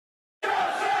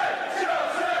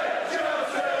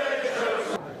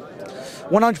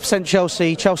100%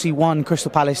 Chelsea. Chelsea 1,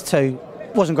 Crystal Palace 2.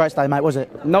 Wasn't great today, mate, was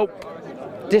it? Nope.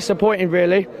 Disappointing,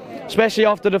 really. Especially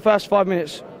after the first 5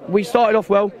 minutes. We started off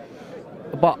well,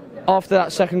 but after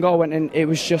that second goal went in, it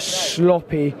was just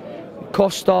sloppy.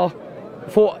 Costa, I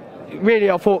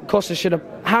thought Costa should have...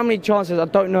 How many chances? I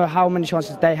don't know how many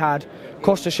chances they had.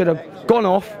 Costa should have gone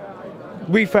off,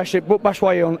 refreshed it, put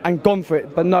Batshuayi on and gone for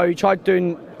it. But no, he tried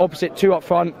doing opposite, 2 up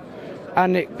front,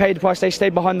 and it paid the price. They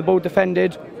stayed behind the ball,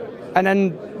 defended, and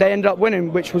then they ended up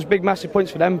winning, which was big, massive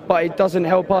points for them. But it doesn't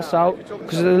help us out,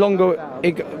 because the longer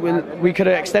we could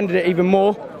have extended it even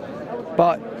more.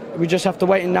 But we just have to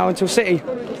wait now until City.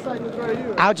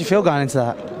 How do you feel going into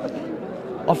that?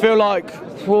 I feel like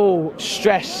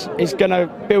stress is going to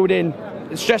build in.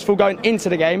 It's stressful going into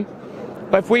the game,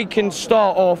 but if we can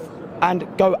start off and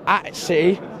go at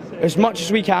City as much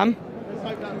as we can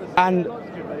and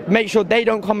make sure they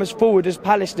don't come as forward as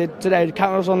Palace did today, to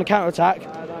counter us on the counter-attack,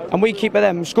 and we keep at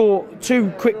them, score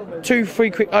 3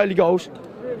 quick early goals,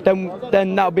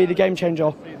 then that'll be the game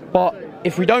changer. But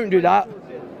if we don't do that,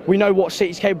 we know what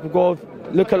City's capable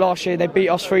of. Look at last year, they beat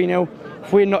us 3-0.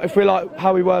 If we're like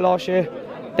how we were last year,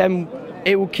 then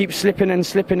it will keep slipping and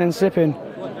slipping and slipping.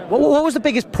 What was the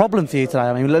biggest problem for you today?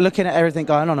 I mean, looking at everything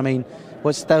going on, I mean,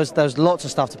 there was lots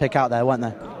of stuff to pick out there, weren't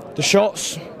there? The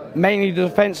shots, mainly the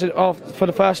defence for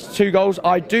the first 2 goals.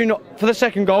 For the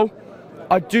second goal,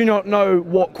 I do not know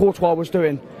what Courtois was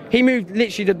doing. He moved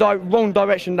literally the wrong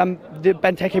direction than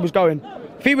Benteke was going.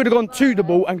 If he would have gone to the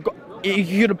ball and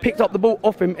he could have picked up the ball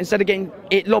off him instead of getting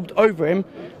it lobbed over him,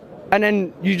 and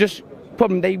then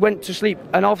they went to sleep.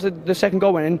 And after the second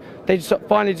goal went in, they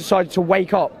finally decided to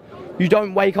wake up. You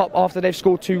don't wake up after they've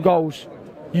scored 2 goals.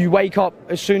 You wake up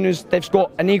as soon as they've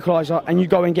scored an equaliser, and you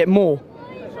go and get more.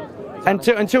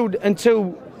 Until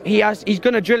he's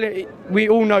going to drill it. We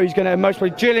all know he's going to most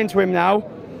probably drill into him now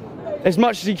as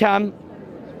much as he can.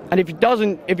 And if he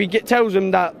doesn't, tells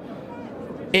him that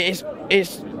he's going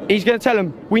to tell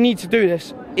him we need to do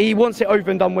this. He wants it over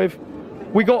and done with.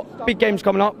 We got big games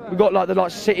coming up. We got like the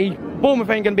likes of City. Bournemouth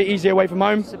ain't going to be easy away from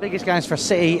home. It's the biggest games for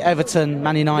City, Everton,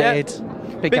 Man United. Yeah.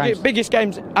 Games. Biggest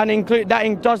games,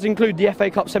 and does include the FA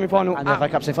Cup semi-final and the FA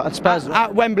Cup semi-final. Spurs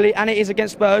at Wembley, and it is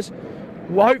against Spurs.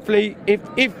 Well, hopefully,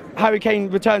 if Harry Kane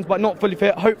returns but not fully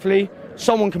fit, hopefully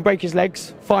someone can break his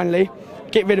legs. Finally,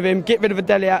 get rid of him. Get rid of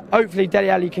Dele Alli. Hopefully, Dele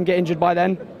Alli can get injured by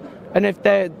then. And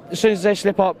as soon as they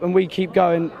slip up and we keep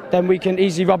going, then we can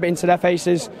easily rub it into their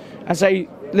faces and say,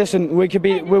 listen,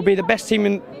 we'll be the best team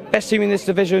in this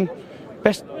division,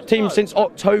 best team since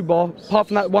October. Apart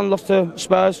from that one loss to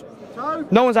Spurs.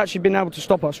 No one's actually been able to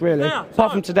stop us, really,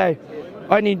 apart from today.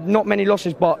 Only not many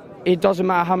losses, but it doesn't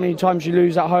matter how many times you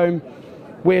lose at home.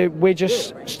 We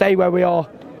just stay where we are.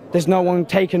 There's no one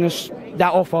taking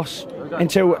that off us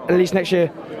until at least next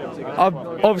year.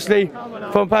 Obviously,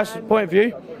 from a personal point of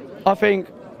view, I think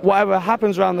whatever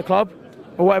happens around the club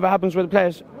or whatever happens with the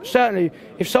players, certainly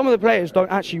if some of the players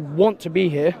don't actually want to be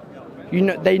here,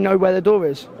 they know where the door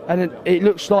is. And it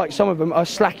looks like some of them are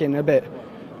slacking a bit.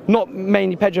 Not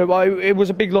mainly Pedro, but it was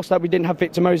a big loss that we didn't have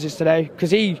Victor Moses today, because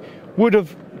he would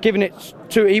have given it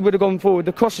to, he would have gone forward.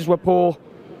 The crosses were poor.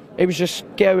 It was just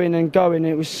going and going.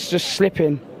 It was just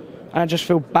slipping. And I just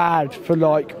feel bad for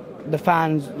the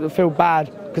fans. I feel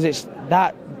bad because it's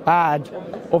that bad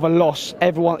of a loss.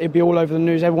 It'd be all over the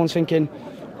news. Everyone's thinking,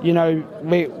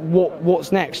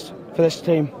 what's next for this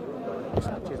team?